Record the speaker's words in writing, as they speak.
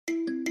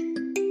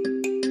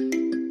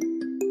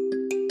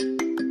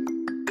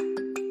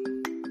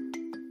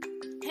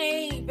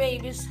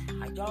babies.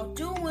 How y'all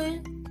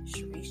doing?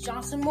 Sharice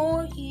Johnson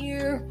Moore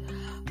here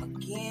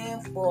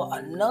again for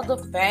another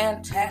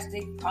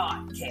fantastic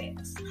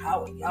podcast.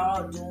 How are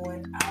y'all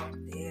doing out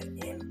there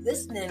in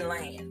listening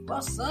land?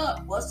 What's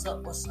up?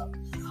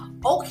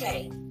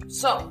 Okay,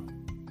 so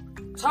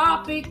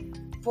topic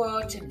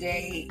for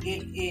today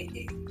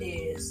it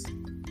is,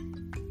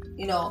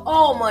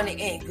 all money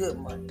ain't good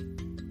money.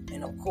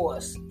 And of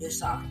course,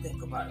 it's our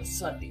Think About It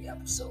Sunday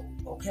episode.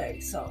 Okay,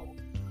 so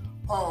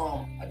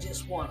I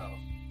just want to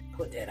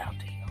put that out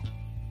there.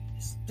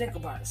 Just Think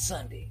About It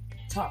Sunday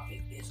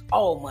topic is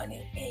all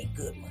money ain't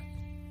good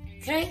money.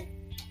 Okay?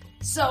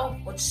 So,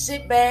 want you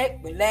sit back,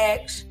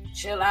 relax,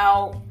 chill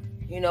out,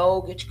 get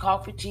your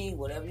coffee, tea,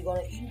 whatever you're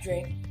going to eat and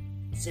drink.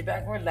 Sit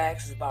back and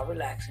relax. It's about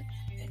relaxing.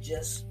 And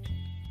just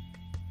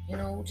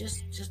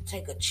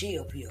take a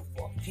chill pill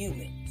for a few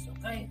minutes,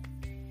 okay?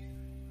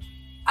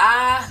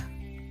 I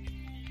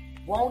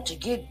want to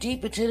get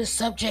deep into the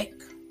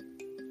subject.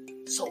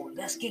 So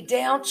let's get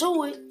down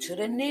to it, to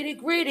the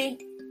nitty-gritty.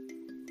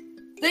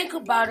 Think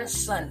About It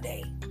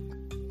Sunday.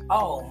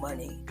 All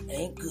money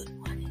ain't good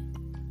money.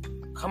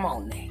 Come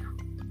on now.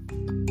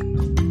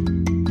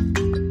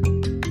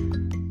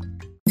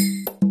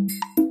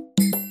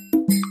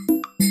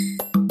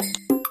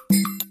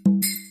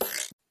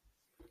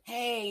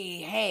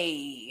 Hey.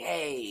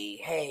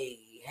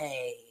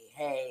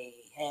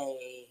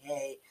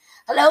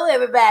 Hello,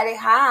 everybody.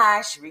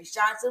 Hi, Sharice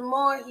Johnson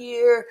Moore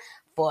here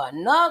for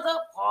another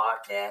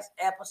podcast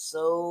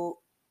episode,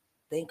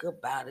 Think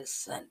About It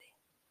Sunday.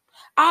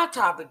 Our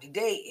topic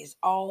today is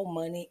all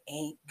money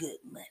ain't good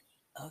money,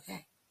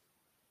 okay?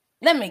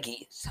 Let me give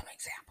you some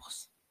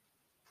examples.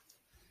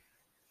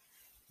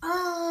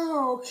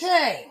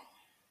 Okay.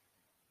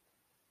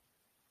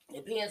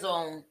 Depends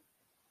on,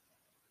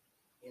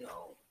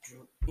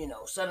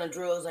 selling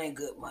drugs ain't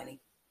good money.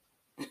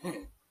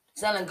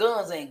 Selling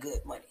guns ain't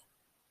good money.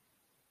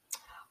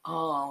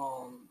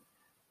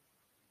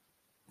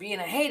 Being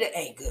a hater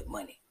ain't good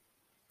money.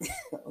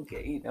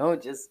 Okay,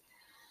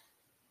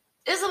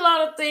 it's a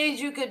lot of things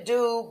you could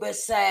do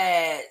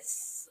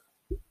besides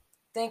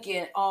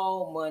thinking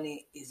all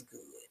money is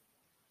good,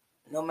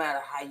 no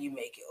matter how you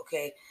make it,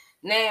 okay?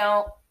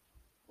 Now,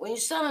 when you're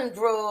selling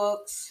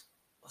drugs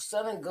or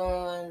selling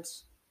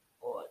guns,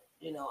 or,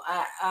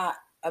 I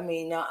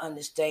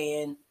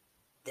understand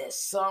that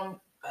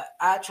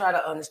I try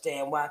to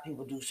understand why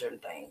people do certain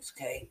things,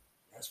 okay?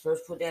 Let's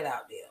first put that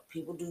out there.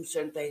 People do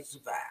certain things to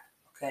survive,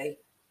 okay?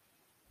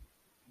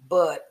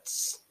 But,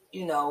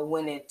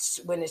 when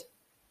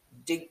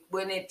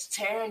it's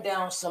tearing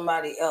down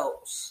somebody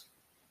else,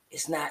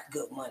 it's not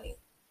good money.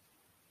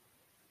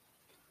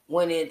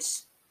 When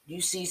it's you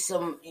see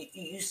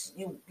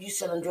you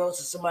selling drugs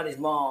to somebody's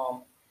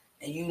mom,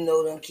 and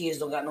them kids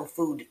don't got no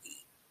food to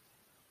eat,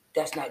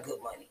 that's not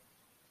good money.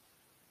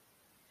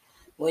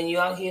 When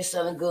you're out here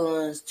selling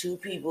guns to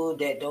people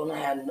that don't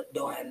have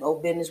no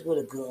business with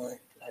a gun,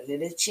 like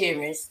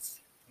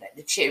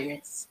the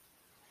childrens,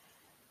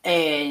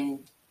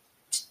 and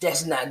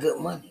that's not good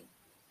money.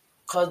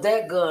 Because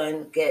that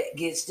gun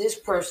gets this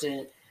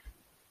person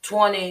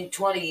 20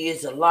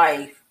 years of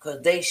life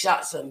because they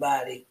shot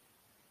somebody.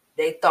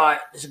 They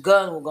thought this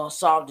gun was going to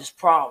solve this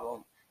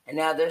problem. And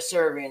now they're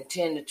serving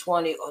 10 to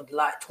 20 or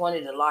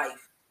 20 to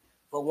life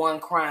for one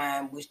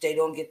crime, which they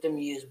don't get them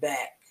years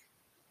back.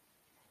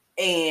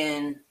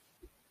 And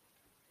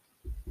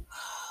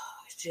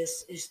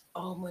it's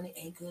all money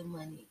ain't good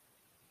money.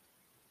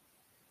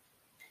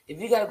 If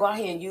you got to go out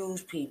here and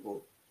use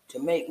people to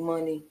make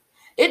money,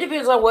 it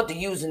depends on what the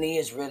using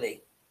is,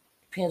 really.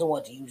 Depends on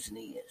what the using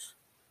is.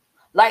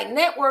 Like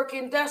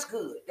networking, that's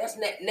good. That's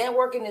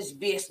networking is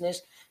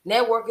business.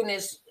 Networking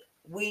is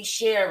we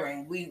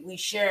sharing. We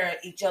sharing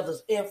each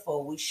other's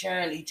info. We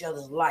sharing each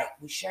other's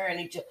we sharing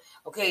each other.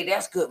 Okay,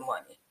 that's good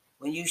money.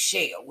 When you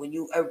share, when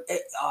you are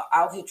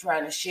out here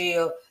trying to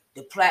share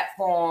the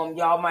platform,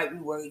 y'all might be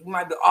working. You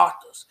might be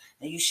authors,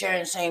 and you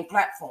sharing the same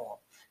platform.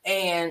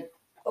 And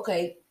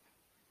okay,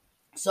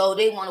 so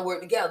they want to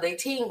work together. They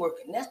team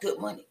working. That's good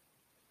money.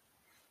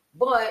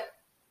 But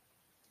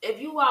if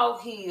you out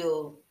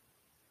here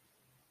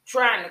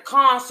trying to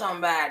con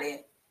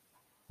somebody,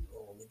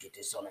 we get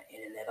this on the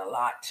internet a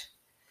lot.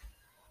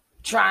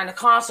 Trying to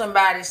con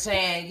somebody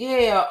saying,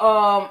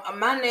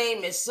 my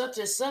name is such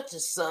and such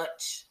and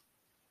such,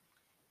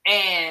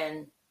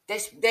 and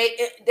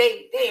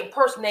they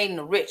impersonating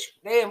the rich.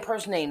 They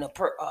impersonating a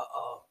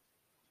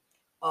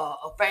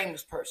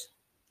famous person,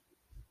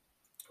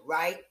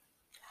 right?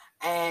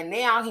 And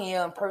they out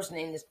here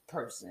impersonating this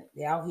person.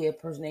 They out here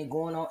impersonating,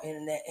 going on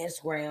internet,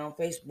 Instagram,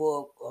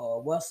 Facebook,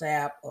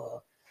 WhatsApp,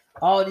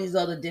 all these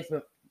other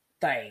different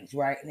things,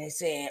 right? And they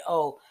saying,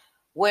 I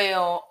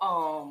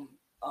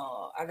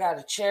got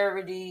a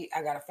charity,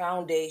 I got a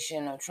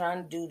foundation, I'm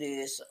trying to do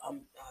this,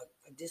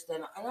 this,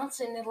 that, and I'm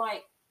sitting there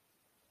like,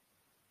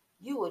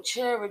 you a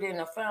charity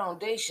and a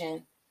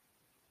foundation,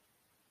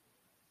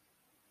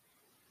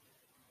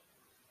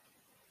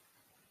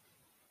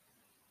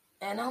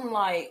 and I'm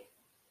like,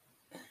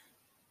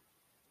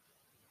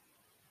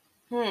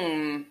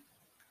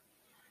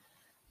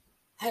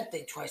 I had to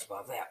think twice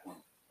about that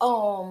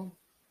one.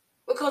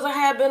 Because I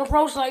had been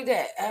approached like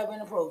that. I had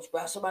been approached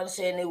by somebody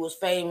saying they was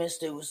famous.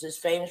 There was this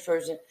famous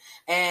person,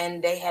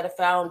 and they had a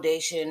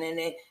foundation, and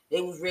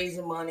they was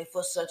raising money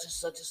for such and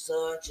such and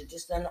such, and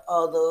this and the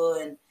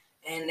other,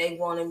 and they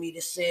wanted me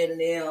to send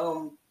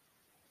them.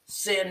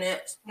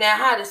 Now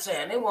how they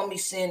saying? They want me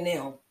to send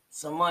them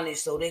some money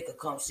so they could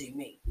come see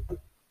me.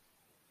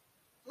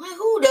 Like,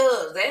 who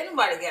does that? Ain't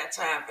nobody got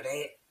time for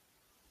that.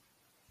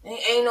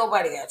 Ain't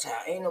nobody got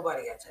time. Ain't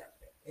nobody got time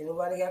for that. Ain't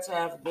nobody got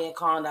time for being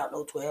conned out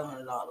no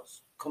 $1,200.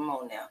 Come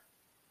on now.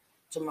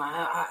 To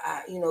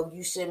my,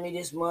 you send me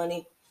this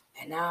money,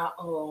 and I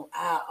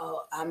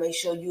may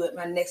show you at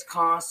my next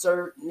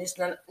concert. And this,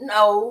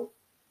 no.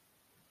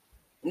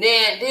 And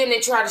then they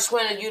try to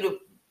swindle you to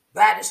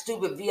buy the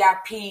stupid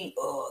VIP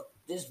or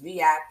this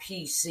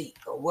VIP seat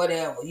or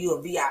whatever. You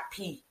a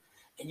VIP,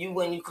 and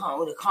when you come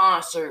with a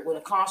concert, when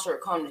a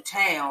concert come to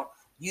town,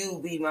 you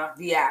be my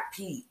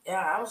VIP.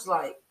 Yeah, I was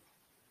like,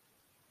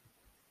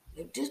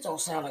 this don't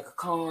sound like a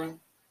con.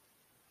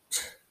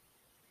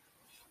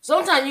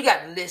 Sometimes you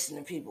got to listen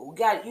to people.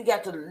 You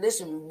got to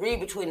listen, read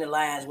between the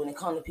lines when it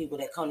comes to people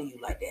that come to you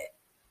like that.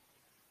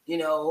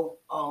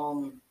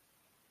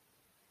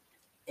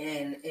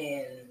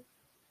 And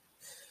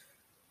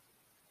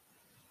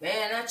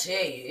man, I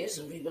tell you, there's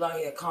some people out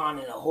here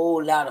conning a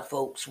whole lot of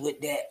folks with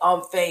that.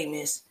 I'm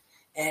famous,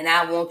 and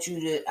I want you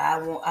to. I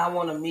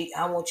want to meet.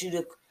 I want you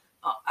to.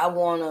 I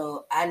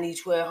need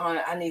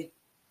 $1,200. I need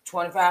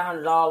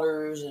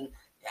 $2,500, and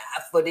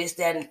for this,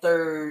 that, and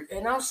third.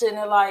 And I'm sitting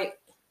there like,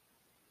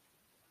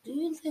 do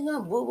you think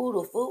I'm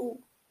boo-boo the fool?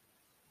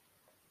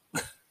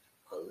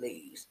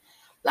 Please.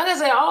 Like I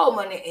said, all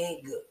money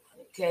ain't good,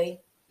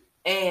 okay?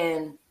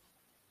 And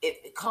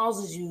if it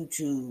causes you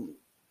to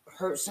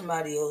hurt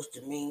somebody else,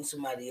 to mean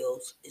somebody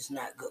else, it's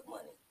not good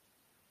money.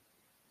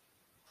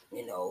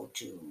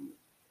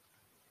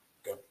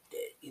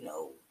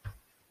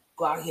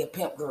 Go out here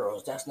pimp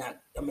girls. That's not,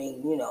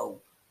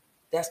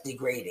 that's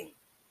degrading.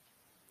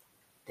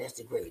 That's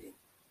degrading.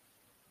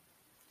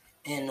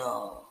 And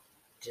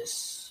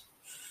just,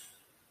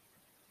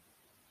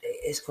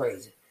 it's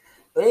crazy.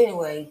 But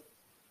anyway,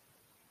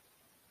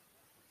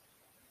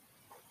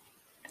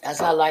 that's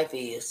how life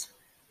is.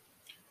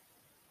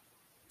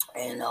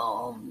 And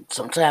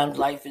sometimes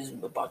life is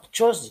about the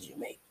choices you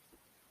make.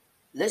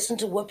 Listen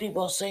to what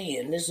people are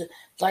saying. Listen,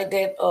 it's like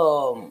that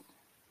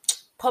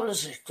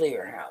Publishers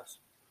Clearinghouse.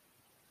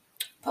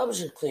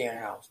 Publishers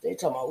Clearinghouse. They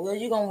talking about, well,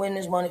 you're going to win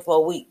this money for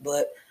a week.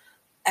 But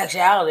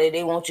actually,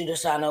 they want you to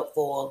sign up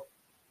for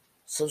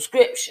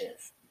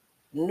subscriptions.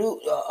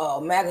 New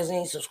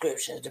magazine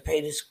subscriptions to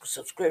pay this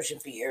subscription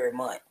fee every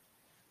month.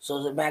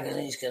 So the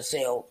magazines can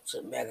sell,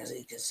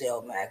 magazines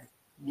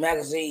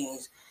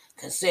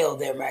can sell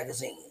their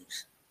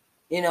magazines.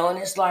 And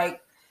it's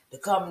like the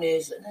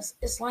companies, and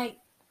it's like,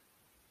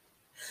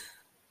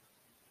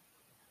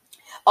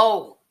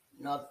 oh,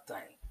 another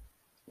thing.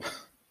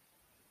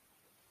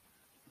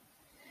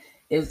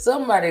 If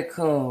somebody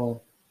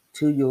come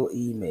to the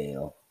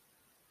email,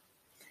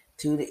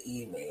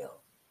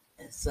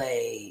 and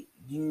say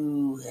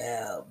you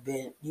have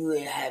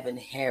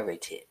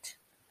inherited.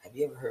 Have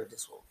you ever heard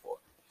this one before?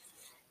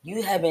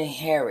 You have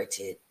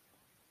inherited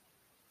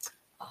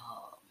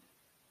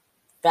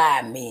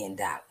 $5 million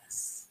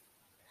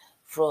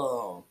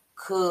from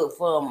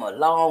a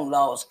long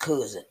lost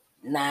cousin.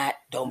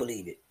 Don't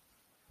believe it.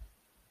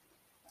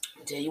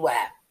 I'll tell you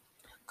why.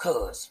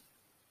 Cause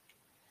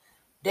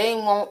they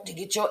want to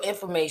get your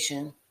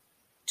information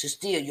to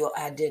steal your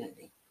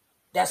identity.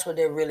 That's what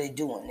they're really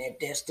doing.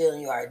 They're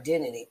stealing your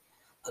identity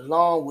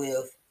along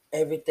with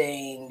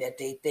everything that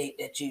they think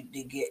that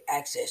they get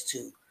access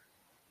to.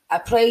 I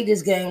played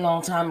this game a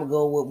long time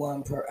ago with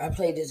I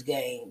played this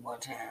game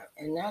one time,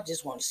 and I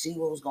just want to see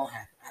what was going to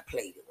happen. I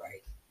played it,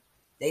 right?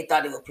 They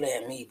thought they were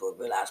playing me, but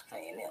realized I was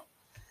playing them.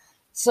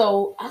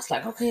 So I was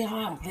like, okay, I'm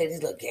going to play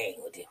this little game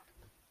with them.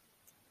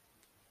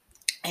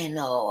 And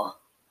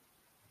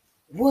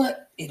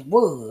what it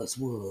was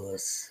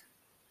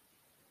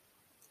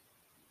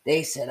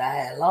they said I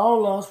had a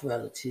long lost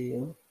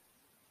relative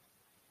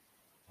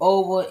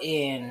over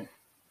in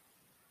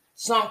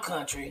some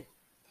country,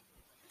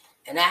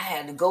 and I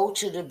had to go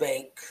to the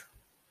bank,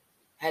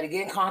 had to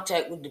get in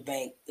contact with the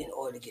bank in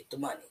order to get the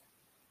money.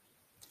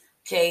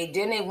 Okay,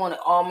 then they wanted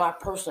all my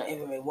personal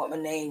information, what my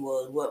name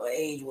was, what my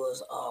age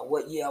was,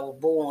 what year I was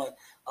born,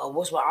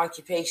 what's my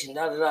occupation,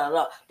 da da da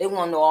da. They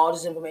want to know all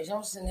this information.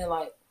 I'm sitting there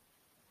like,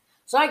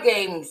 so I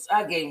gave him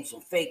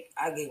some fake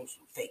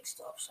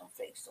stuff,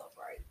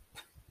 right?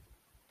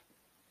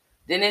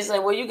 Then they say,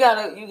 well, you got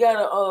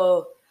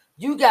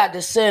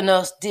to send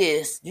us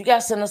this. You got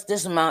to send us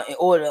this amount in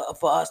order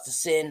for us to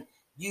send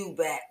you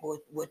back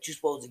what you're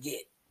supposed to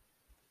get.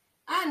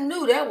 I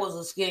knew that was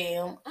a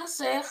scam. I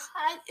said,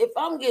 if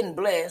I'm getting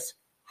blessed,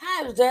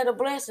 how is that a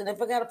blessing if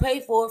I got to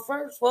pay for it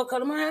first before I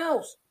come to my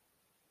house?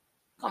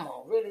 Come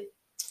on, really?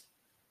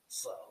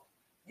 So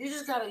you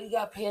got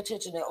to pay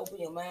attention and open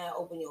your mind,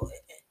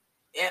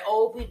 and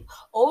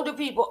older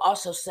people are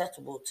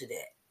susceptible to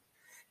that.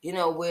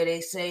 Where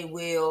they say,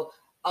 well,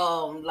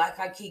 like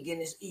I keep getting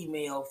this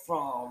email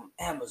from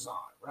Amazon,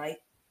 right?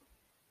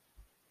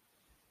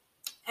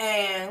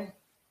 And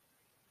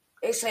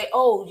they say,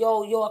 oh,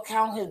 your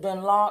account has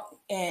been locked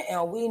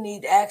and we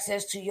need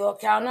access to your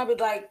account. And I'll be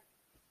like,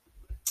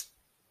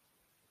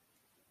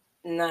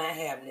 not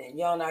happening.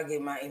 Y'all not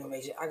getting my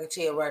information. I can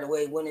tell right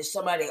away when it's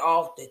somebody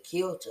off the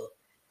kilter.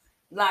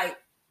 Like,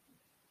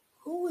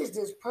 who is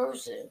this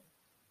person?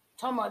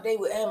 Talking about they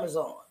with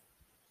Amazon.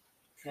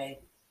 Okay.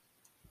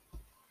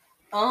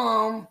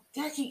 Gotta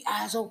keep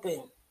eyes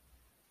open.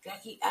 Gotta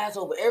keep eyes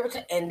open every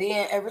time. And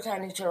then every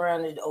time they turn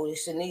around, they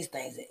send these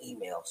things in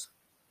emails.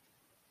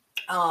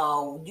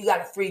 You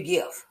got a free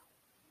gift.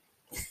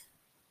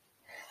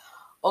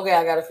 Okay,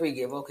 I got a free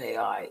gift. Okay,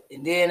 all right.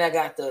 And then I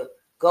got to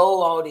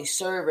go all these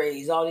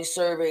surveys,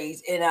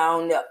 and I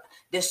don't know.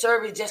 The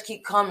surveys just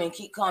keep coming.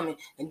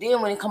 And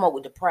then when they come up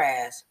with the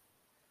prize,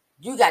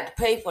 you got to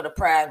pay for the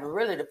prize, but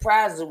really the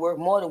prize is worth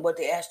more than what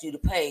they asked you to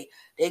pay.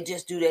 They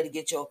just do that to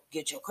get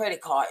your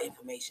credit card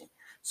information,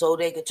 so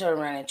they could turn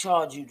around and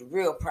charge you the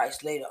real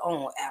price later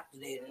on after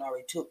they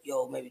already took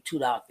your maybe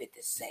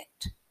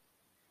 $2.50.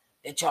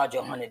 They charge you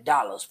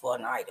 $100 for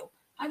an item.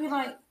 I'd be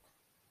like,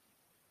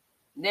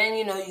 then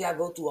you gotta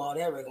go through all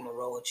that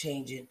rigmarole of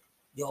changing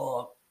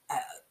your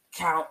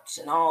accounts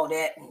and all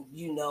that, and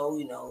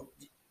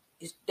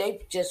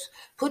they just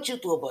put you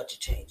through a bunch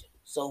of changes.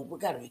 So we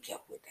gotta be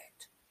careful with that.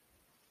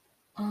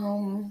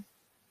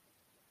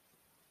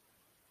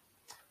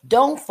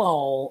 Don't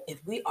fall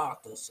if we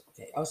authors.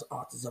 Okay, us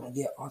authors. I'm gonna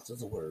give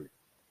authors a word.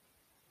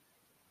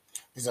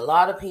 There's a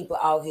lot of people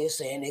out here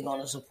saying they're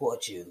gonna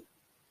support you.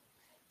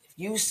 If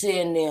you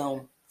send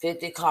them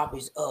 50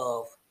 copies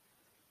of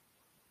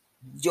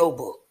your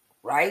book,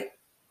 right?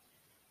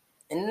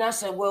 And then I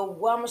said, well,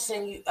 I'm gonna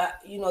send you.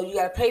 You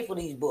gotta pay for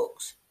these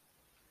books.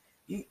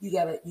 You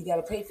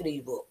gotta pay for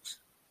these books.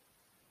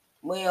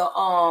 Well,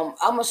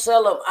 I'm gonna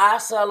sell them. I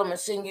sell them and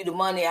send you the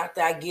money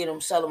after I get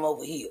them. Sell them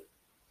over here.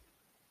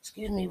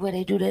 Excuse me, where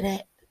they do that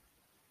at?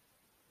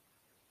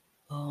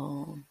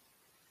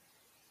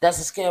 That's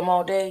a scam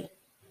all day.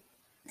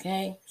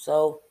 Okay,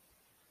 so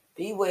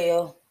be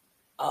well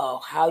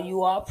how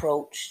you are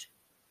approached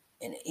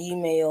in an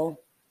email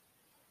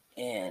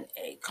and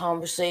a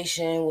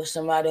conversation with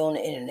somebody on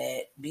the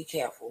internet. Be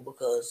careful,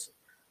 because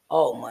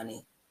all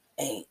money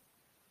ain't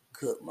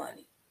good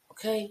money.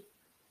 Okay,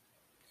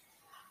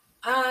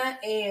 I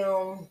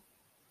am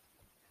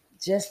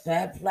just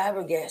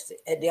flabbergasted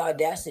at the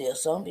audacity of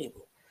some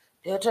people.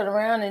 They'll turn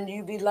around and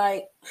you be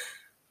like,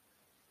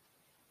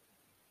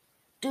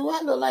 do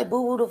I look like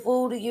Boo Boo the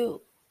Fool to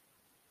you?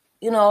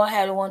 I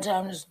had it one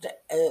time, this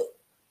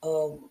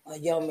a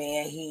young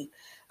man,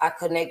 I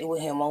connected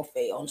with him on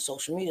the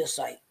social media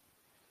site.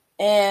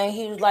 And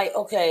he was like,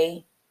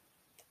 okay.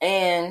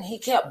 And he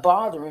kept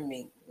bothering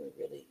me,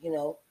 really,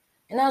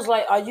 And I was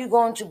like, are you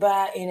going to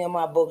buy any of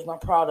my books, my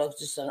products,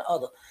 this and the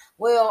other?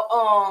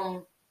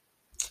 Well,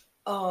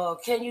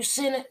 can you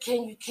send it?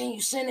 Can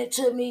you send it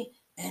to me?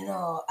 And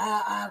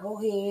I go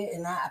ahead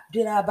and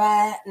did I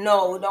buy it?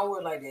 No, it don't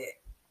work like that.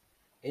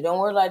 It don't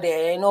work like that.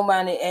 Ain't no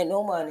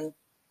money.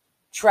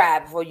 Try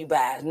before you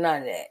buy. It's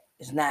none of that.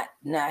 It's not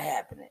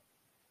happening,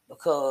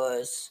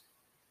 because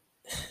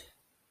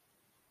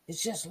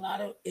it's just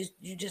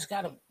you just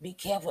gotta be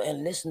careful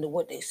and listen to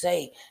what they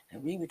say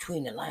and read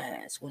between the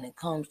lines when it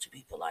comes to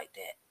people like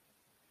that.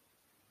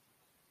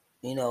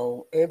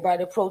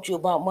 Everybody approach you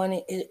about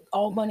money.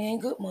 All money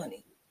ain't good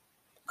money,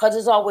 because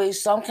there's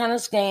always some kind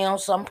of scam,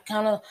 some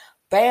kind of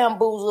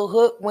bamboozle,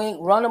 hook, wink,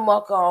 run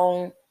amok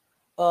on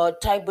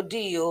type of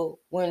deal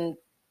when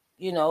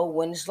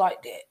it's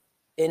like that.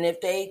 And if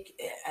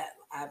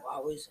I've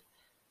always,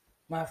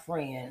 my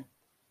friend,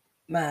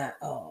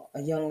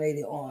 a young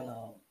lady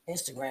on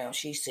Instagram,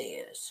 she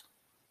says,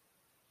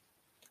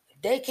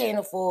 if they can't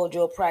afford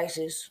your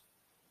prices,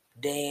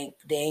 they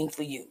ain't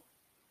for you.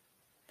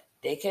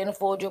 They can't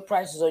afford your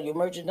prices on your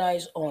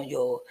merchandise,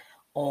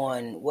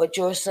 on what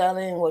you're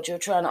selling, what you're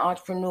trying to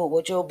entrepreneur,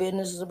 what your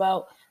business is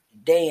about.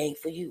 They ain't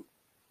for you,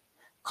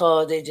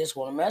 because they just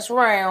want to mess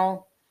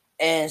around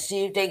and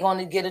see if they're going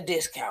to get a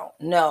discount.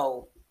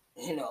 No,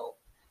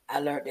 I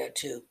learned that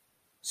too.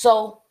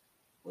 So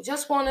we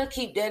just want to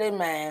keep that in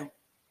mind.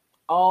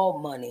 All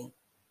money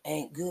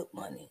ain't good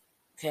money.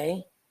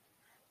 Okay?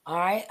 All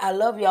right. I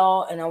love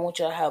y'all, and I want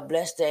y'all to have a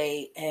blessed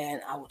day,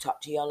 and I will talk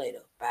to y'all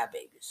later. Bye,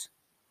 babies.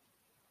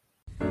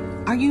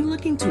 Are you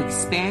looking to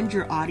expand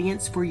your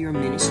audience for your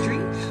ministry?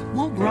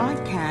 We'll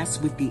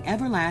broadcast with the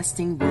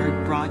Everlasting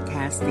Word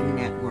Broadcasting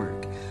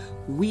Network.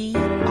 We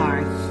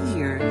are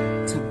here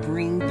to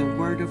bring the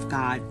Word of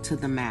God to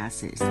the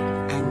masses,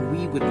 and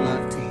we would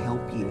love to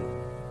help you.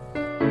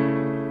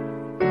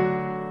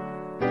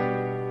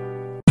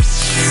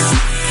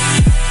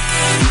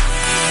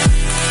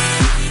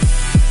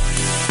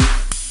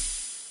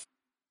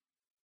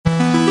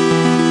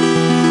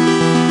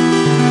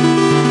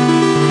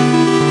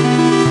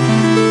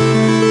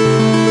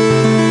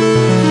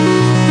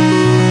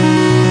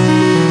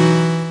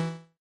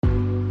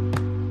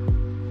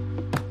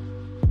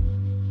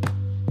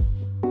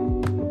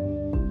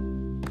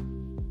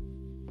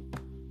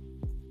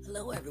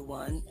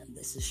 everyone.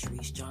 This is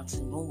Sharice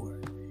Johnson Moore,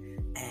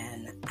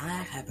 and I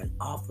have an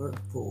offer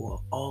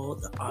for all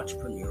the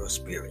entrepreneurial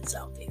spirits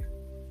out there.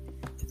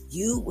 If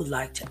you would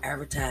like to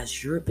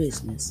advertise your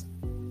business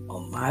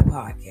on my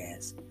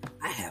podcast,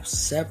 I have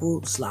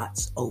several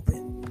slots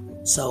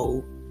open.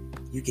 So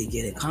you can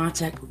get in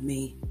contact with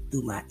me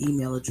through my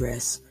email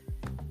address,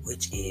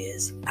 which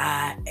is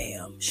I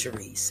am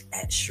Sharice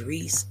at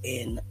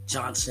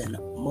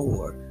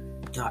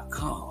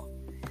ShariceNJohnsonMoore.com.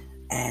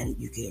 And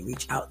you can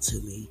reach out to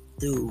me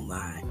through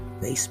my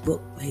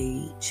Facebook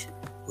page,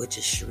 which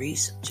is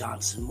Sharice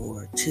Johnson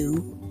Moore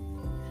 2.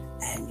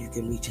 And you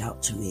can reach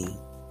out to me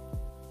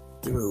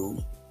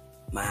through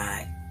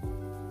my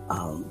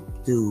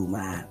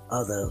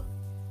other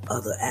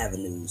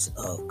avenues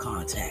of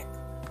contact,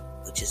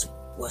 which is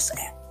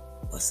WhatsApp.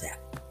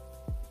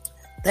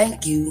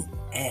 Thank you,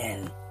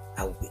 and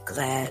I will be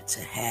glad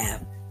to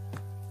have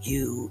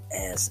you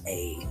as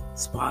a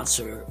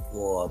sponsor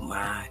for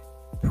my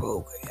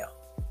program.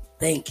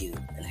 Thank you,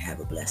 and have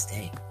a blessed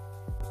day.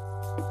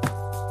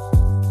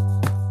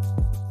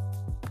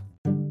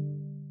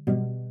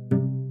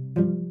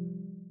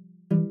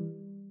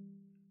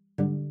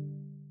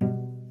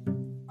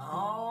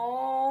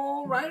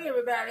 All right,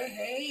 everybody.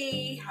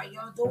 Hey, how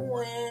y'all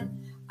doing?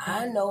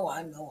 I know.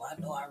 I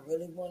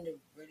really wanted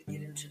to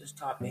get into this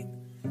topic,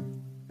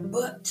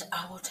 but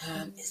our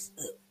time is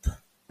up.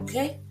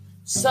 Okay?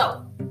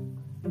 So,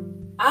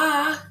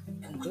 I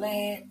am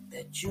glad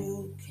that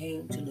you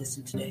came to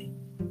listen today.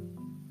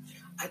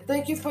 I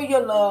thank you for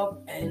your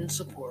love and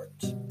support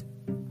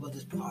for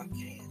this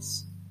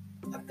podcast.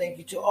 I thank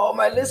you to all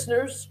my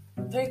listeners.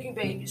 Thank you,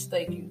 babies.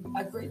 Thank you.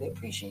 I greatly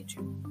appreciate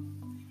you.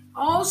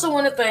 I also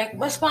want to thank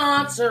my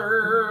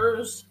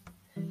sponsors,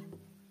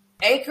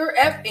 Anchor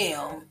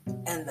FM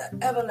and the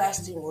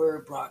Everlasting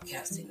Word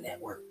Broadcasting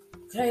Network.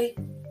 Okay?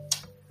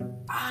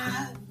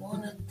 I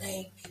want to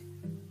thank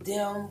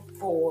them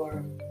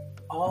for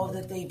all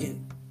that they do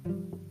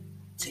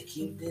to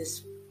keep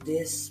this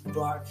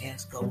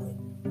broadcast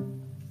going.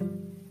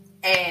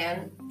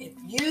 And if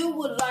you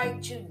would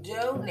like to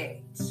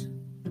donate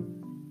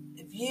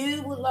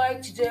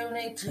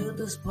to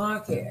this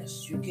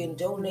podcast, you can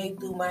donate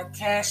through my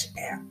Cash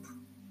App.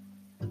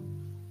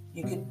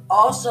 You can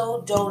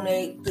also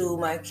donate through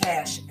my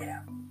Cash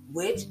App,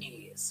 which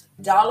is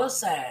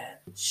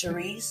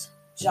 $Sharice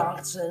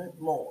Johnson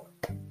Moore.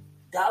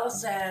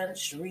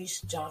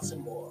 $Sharice Johnson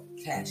Moore.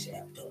 Cash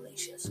App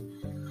donations.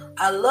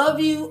 I love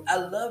you.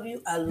 And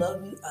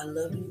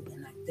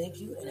I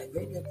thank you, and I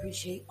greatly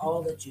appreciate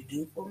all that you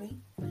do for me.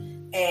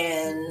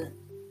 And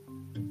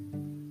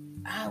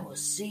I will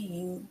see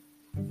you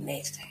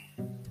next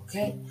time.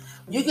 Okay?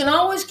 You can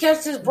always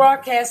catch this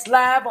broadcast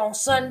live on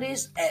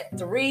Sundays at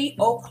 3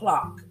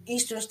 o'clock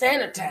Eastern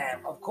Standard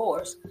Time, of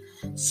course.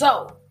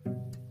 So,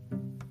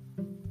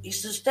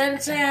 Eastern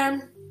Standard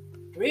Time,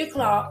 3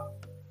 o'clock.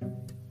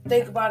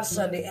 Think About It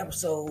Sunday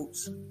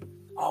episodes,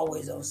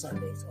 always on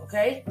Sundays,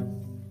 okay?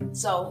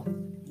 So,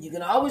 you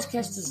can always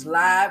catch this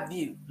live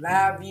view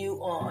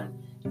on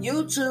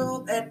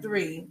YouTube at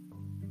 3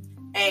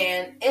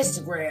 and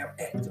Instagram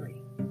at 3,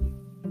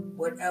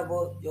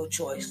 whatever your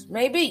choice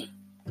may be,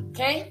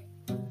 okay?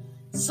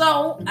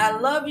 So, I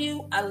love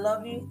you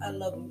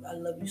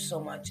so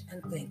much,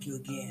 and thank you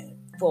again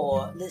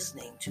for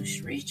listening to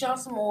Sharice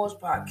Johnson Moore's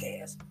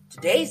podcast.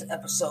 Today's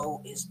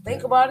episode is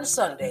Think About It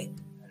Sunday,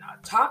 and our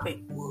topic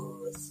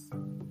was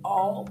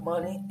All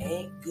Money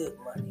Ain't Good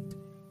Money.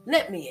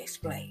 Let me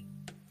explain.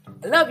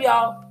 I love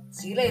y'all.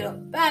 See you later.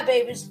 Bye,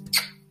 babies.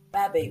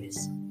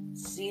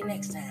 See you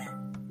next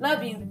time.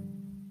 Love you.